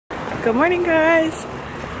Good morning, guys.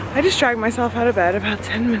 I just dragged myself out of bed about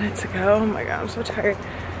 10 minutes ago. Oh my god, I'm so tired.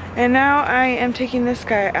 And now I am taking this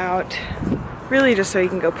guy out, really just so he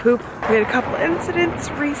can go poop. We had a couple incidents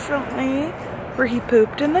recently where he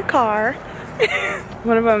pooped in the car.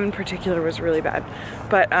 One of them in particular was really bad.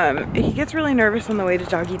 But he gets really nervous on the way to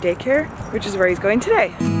doggy daycare, which is where he's going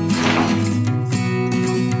today.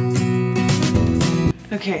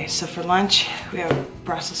 Okay, so for lunch, we have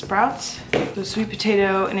Brussels sprouts, the sweet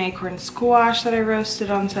potato and acorn squash that I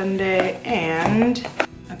roasted on Sunday, and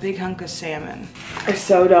a big hunk of salmon. I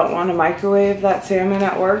so don't want to microwave that salmon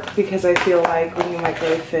at work because I feel like when you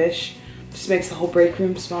microwave fish, it just makes the whole break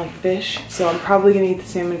room smell like fish. So I'm probably gonna eat the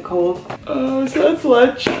salmon cold. So that's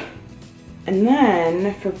lunch. And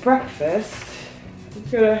then for breakfast,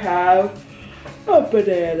 we're gonna have a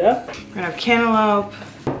banana. We're gonna have cantaloupe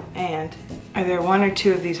and either one or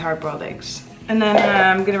two of these hard-boiled eggs. And then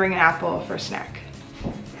I'm gonna bring an apple for a snack.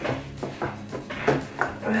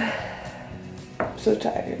 I'm so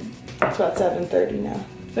tired. It's about 7:30 now.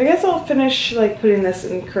 So I guess I'll finish like putting this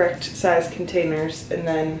in correct size containers and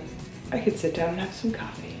then I could sit down and have some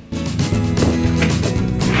coffee.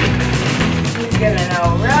 He's gonna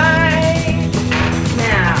know right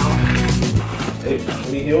now. Hey, what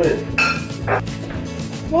are you doing?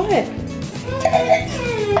 What?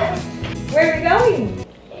 Where are we going?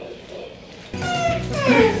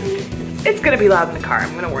 It's gonna be loud in the car,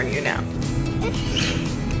 I'm gonna warn you now.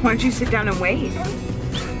 Why don't you sit down and wait?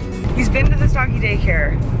 He's been to this doggy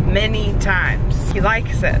daycare many times. He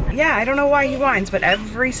likes it. Yeah, I don't know why he whines, but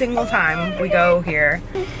every single time we go here,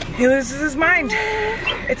 he loses his mind.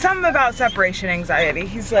 It's something about separation anxiety.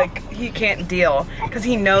 He's like, he can't deal because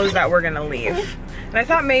he knows that we're gonna leave. And I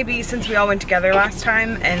thought maybe since we all went together last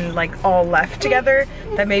time and like all left together,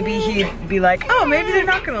 that maybe he'd be like, oh, maybe they're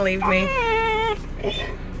not gonna leave me. He's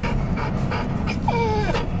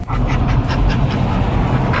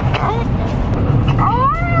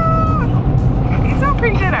not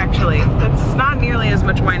pretty good actually. That's not nearly as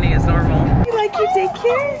much whining as normal. You like your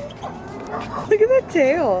daycare? Look at that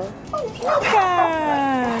tail.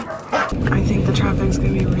 Yeah. I think the traffic's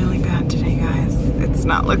gonna be really bad today, guys. It's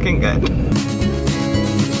not looking good.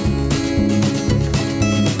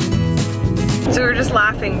 So we're just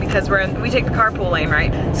laughing because we take the carpool lane,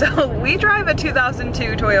 right? So we drive a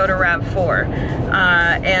 2002 Toyota RAV4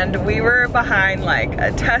 and we were behind like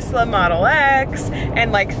a Tesla Model X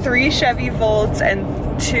and like 3 Chevy Volts and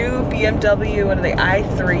 2 BMW, what are they,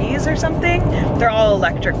 i3s or something? They're all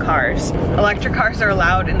electric cars. Electric cars are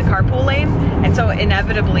allowed in the carpool lane, and so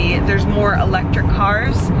inevitably there's more electric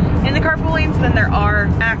cars in the carpool lanes than there are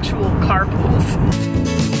actual carpools.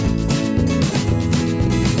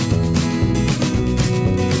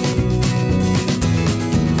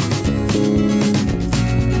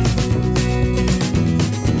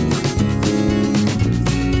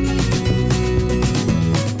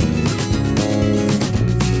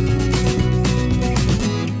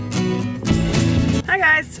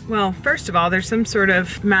 Well, first of all, there's some sort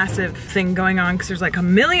of massive thing going on because there's like a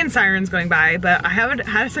million sirens going by, but I haven't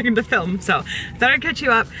had a second to film, so I thought I'd catch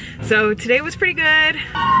you up. So today was pretty good.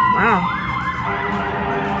 Wow.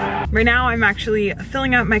 Right now I'm actually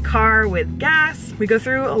filling up my car with gas. We go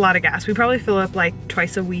through a lot of gas. We probably fill up like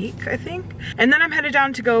twice a week, I think. And then I'm headed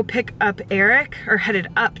down to go pick up Eric, or headed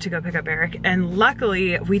up to go pick up Eric. And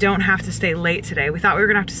luckily we don't have to stay late today. We thought we were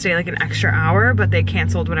gonna have to stay like an extra hour, but they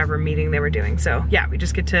canceled whatever meeting they were doing. So yeah, we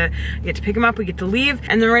just get to pick him up, we get to leave,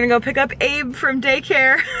 and then we're gonna go pick up Abe from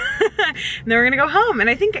daycare. And then we're gonna go home. And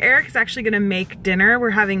I think Eric is actually gonna make dinner.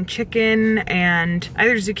 We're having chicken and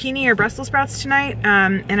either zucchini or Brussels sprouts tonight.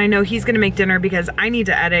 And I know he's gonna make dinner because I need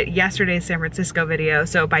to edit yesterday's San Francisco video.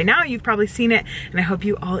 So by now you've probably seen it, and I hope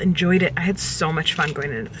you all enjoyed it. I had so much fun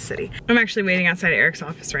going into the city. I'm actually waiting outside of Eric's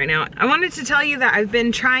office right now. I wanted to tell you that I've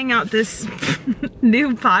been trying out this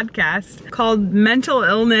new podcast called Mental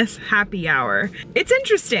Illness Happy Hour. It's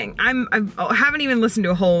interesting. I haven't even listened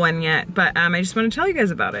to a whole one yet, but I just want to tell you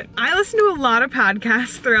guys about it. I listen to a lot of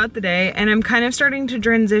podcasts throughout the day, and I'm kind of starting to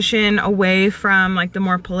transition away from like the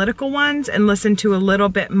more political ones and listen to a little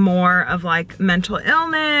bit more of like mental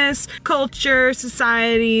illness, culture,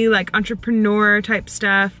 society, like entrepreneur type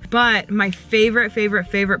stuff. But my favorite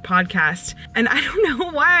podcast, and I don't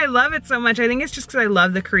know why I love it so much. I think it's just because I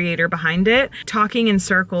love the creator behind it, Talking in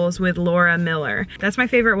Circles with Laura Miller. That's my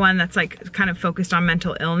favorite one that's like kind of focused on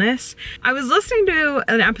mental illness. I was listening to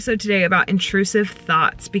an episode today about intrusive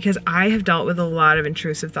thoughts because I have dealt with a lot of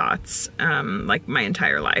intrusive thoughts like my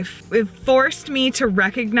entire life. It forced me to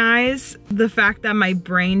recognize the fact that my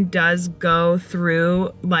brain does go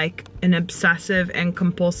through like an obsessive and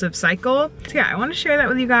compulsive cycle. So yeah, I want to share that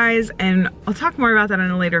with you guys, and I'll talk more about that in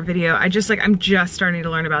a later video. I'm just starting to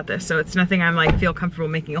learn about this, so it's nothing I'm like feel comfortable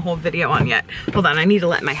making a whole video on yet. Hold on, I need to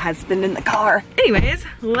let my husband in the car. Anyways,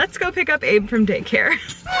 let's go pick up Abe from daycare.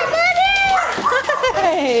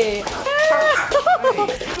 Hey!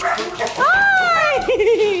 Hi!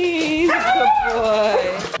 He's a good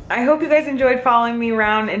boy. I hope you guys enjoyed following me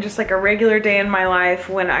around in just like a regular day in my life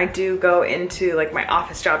when I do go into like my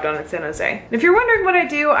office job down in San Jose. And if you're wondering what I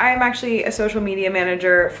do, I am actually a social media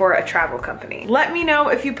manager for a travel company. Let me know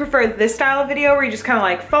if you prefer this style of video where you just kind of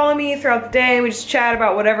like follow me throughout the day, we just chat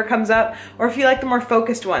about whatever comes up, or if you like the more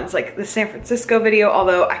focused ones like the San Francisco video,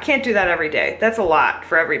 although I can't do that every day. That's a lot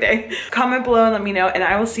for every day. Comment below and let me know, and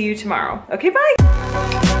I will see you tomorrow. Okay,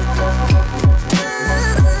 bye!